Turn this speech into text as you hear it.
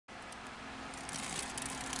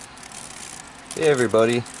Hey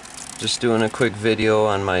everybody, just doing a quick video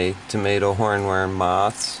on my tomato hornworm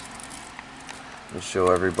moths. I'll show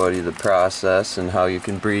everybody the process and how you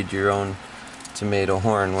can breed your own tomato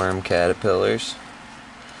hornworm caterpillars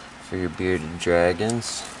for your bearded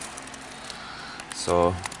dragons.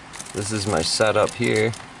 So this is my setup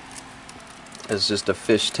here. It's just a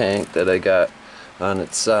fish tank that I got on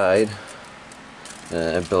its side,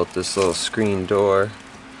 and I built this little screen door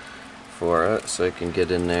for it so I can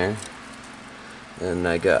get in there. And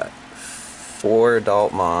I got 4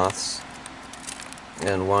 adult moths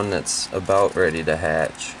and one that's about ready to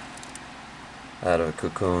hatch out of a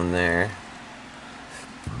cocoon there.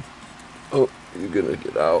 Oh, you're gonna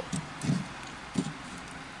get out.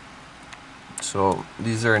 So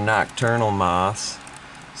these are nocturnal moths,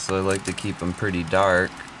 so I like to keep them pretty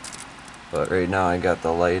dark, but right now I got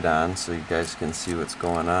the light on so you guys can see what's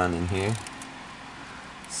going on in here.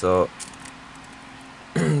 So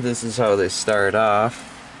this is how they start off.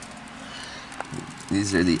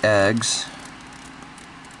 These are the eggs.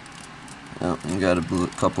 Oh, you got a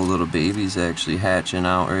couple little babies actually hatching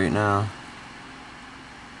out right now.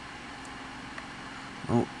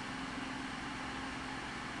 Oh.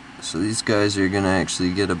 So these guys are gonna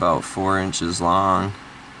actually get about 4 inches long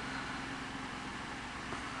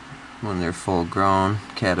when they're full grown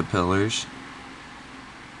caterpillars.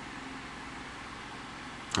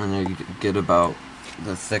 And they get about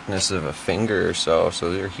the thickness of a finger or so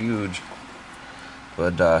they're huge.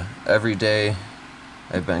 But every day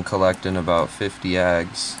I've been collecting about 50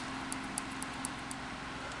 eggs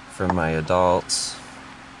from my adults,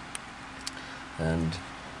 and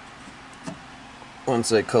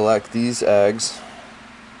once I collect these eggs,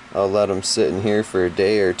 I'll let them sit in here for a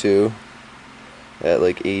day or two at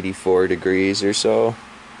like 84 degrees or so,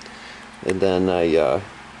 and then I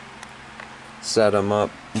set them up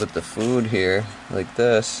with the food here like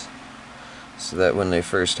this, so that when they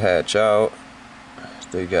first hatch out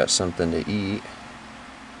they got something to eat.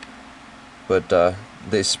 But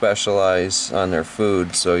they specialize on their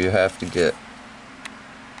food, so you have to get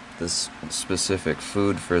this specific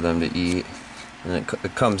food for them to eat, and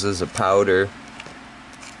it comes as a powder,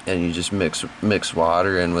 and you just mix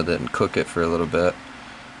water in with it and cook it for a little bit,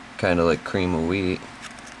 kind of like cream of wheat.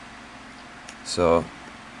 So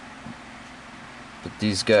but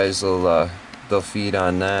these guys will they'll feed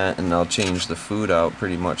on that, and they'll change the food out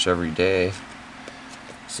pretty much every day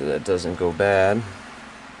so that doesn't go bad.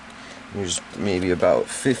 There's maybe about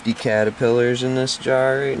 50 caterpillars in this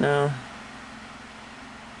jar right now.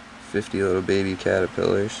 50 little baby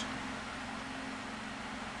caterpillars.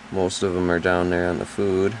 Most of them are down there on the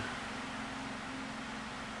food.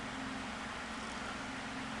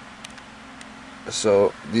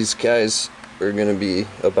 So these guys are going to be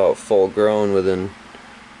about full grown within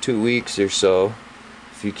 2 weeks or so,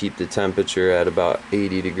 if you keep the temperature at about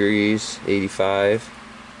 80 degrees, 85.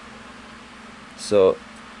 So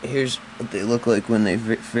here's what they look like when they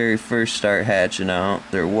very first start hatching out.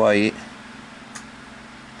 They're white,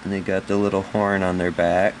 and they got the little horn on their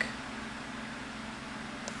back.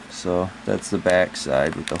 So that's the back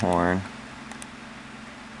side with the horn.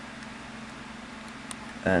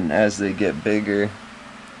 And as they get bigger,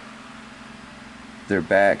 their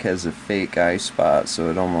back has a fake eye spot, so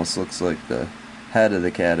it almost looks like the head of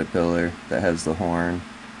the caterpillar that has the horn,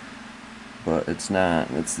 but it's not.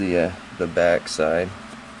 It's the back side.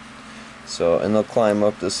 So, and they'll climb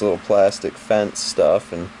up this little plastic fence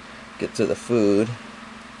stuff and get to the food.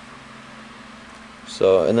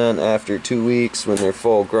 So, and then after 2 weeks, when they're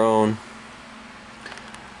full grown,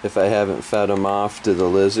 if I haven't fed them off to the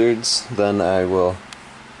lizards, then I will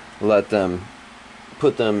put them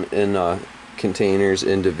in containers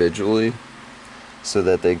individually so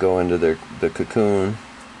that they go into the cocoon.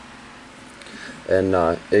 And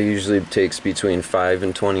it usually takes between 5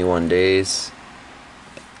 and 21 days.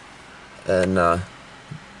 And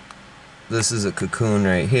this is a cocoon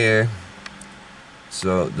right here.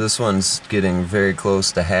 So this one's getting very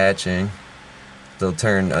close to hatching. They'll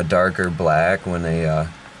turn a darker black when they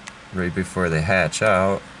right before they hatch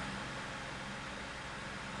out.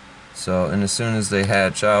 So, and as soon as they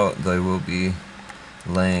hatch out, they will be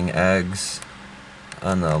laying eggs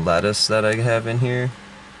on the lettuce that I have in here,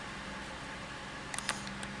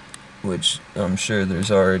 which I'm sure there's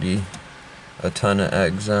already a ton of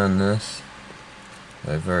eggs on this.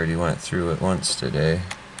 I've already went through it once today.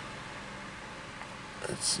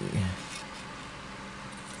 Let's see.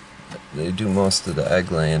 They do most of the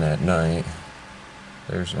egg laying at night.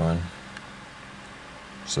 There's one.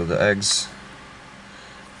 So the eggs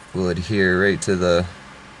will adhere right to the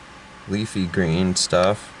leafy green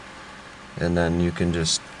stuff, and then you can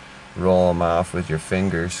just roll them off with your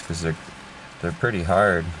fingers because they're they're pretty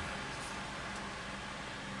hard.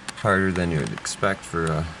 Harder than you would expect for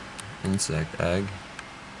a insect egg.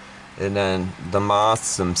 And then the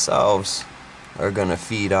moths themselves are gonna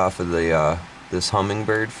feed off of the this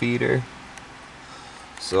hummingbird feeder.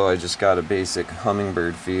 So I just got a basic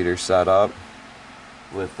hummingbird feeder set up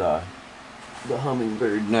with the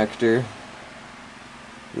hummingbird nectar,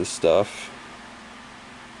 this stuff,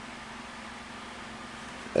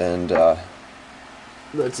 and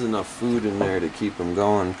that's enough food in there to keep them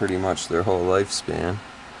going pretty much their whole lifespan.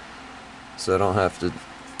 So I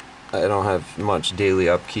don't have much daily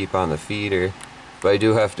upkeep on the feeder, but I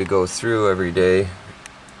do have to go through every day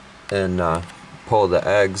and pull the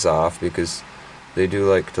eggs off, because they do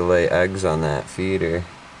like to lay eggs on that feeder.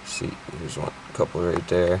 See, there's a couple right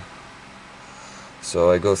there.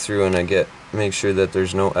 So I go through and I make sure that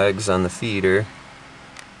there's no eggs on the feeder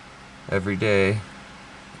every day,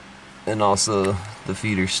 and also the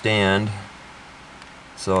feeder stand.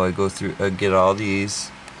 So I go through, I get all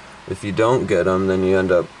these. If you don't get them, then you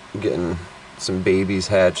end up getting some babies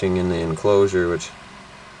hatching in the enclosure, which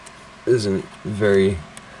isn't very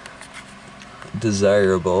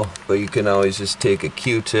desirable. But you can always just take a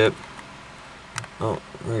Q-tip. Oh,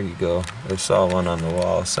 where'd you go? I saw one on the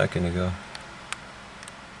wall a second ago.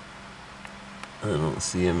 I don't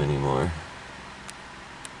see him anymore.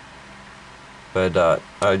 But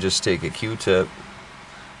I just take a Q-tip,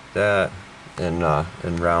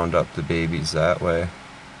 and round up the babies that way,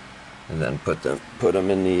 and then put them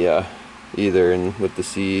in the either in with the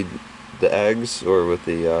seed, the eggs, or with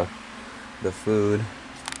the food.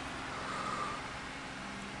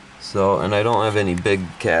 So, and I don't have any big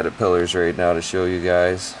caterpillars right now to show you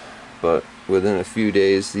guys, but within a few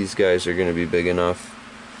days these guys are going to be big enough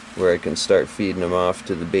where I can start feeding them off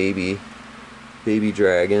to the baby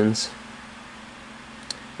dragons.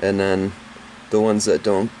 And then the ones that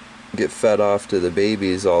don't get fed off to the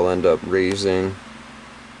babies, I'll end up raising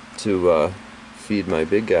to feed my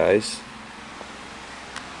big guys.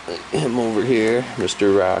 Him over here,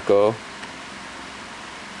 Mr. Rocco.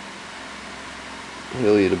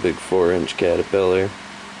 He'll eat a big 4-inch caterpillar.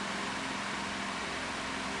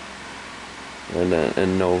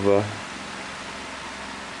 And Nova.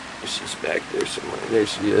 She's back there somewhere. There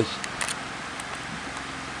she is.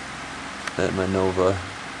 That's my Nova.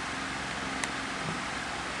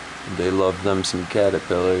 They love them some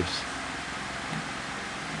caterpillars.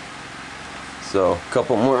 So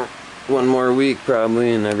one more week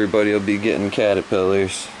probably, and everybody will be getting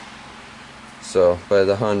caterpillars. So by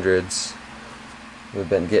the hundreds, we've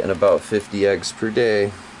been getting about 50 eggs per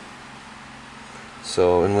day.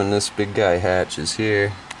 So, and when this big guy hatches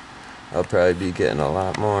here, I'll probably be getting a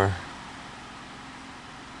lot more.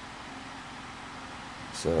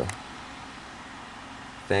 So,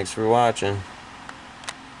 thanks for watching.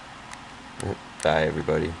 Bye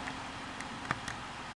everybody.